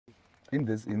in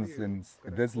this instance,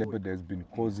 this leopard has been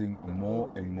causing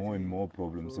more and more and more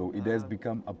problems. So it has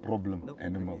become a problem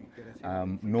animal.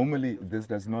 Normally, this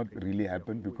does not really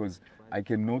happen because I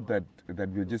can note that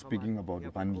we're just speaking about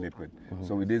one leopard.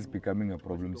 So it is becoming a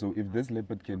problem. So if this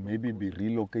leopard can maybe be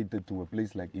relocated to a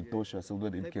place like Etosha so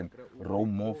that it can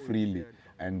roam more freely,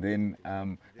 and then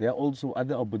there are also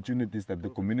other opportunities that the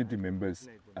community members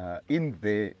in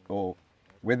there or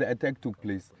where the attack took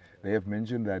place, they have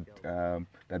mentioned that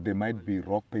there might be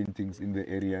rock paintings in the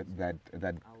area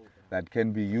that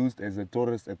can be used as a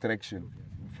tourist attraction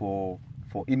for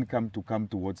income to come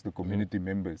towards the community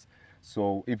members.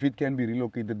 So if it can be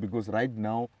relocated, because right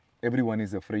now everyone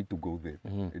is afraid to go there.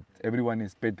 Everyone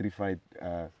is petrified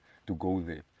to go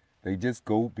there. They just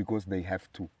go because they have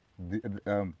to.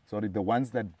 The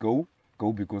ones that go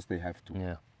because they have to.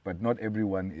 Yeah. But not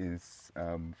everyone is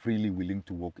freely willing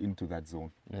to walk into that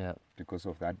zone Yeah. because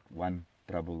of that one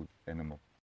troubled animal.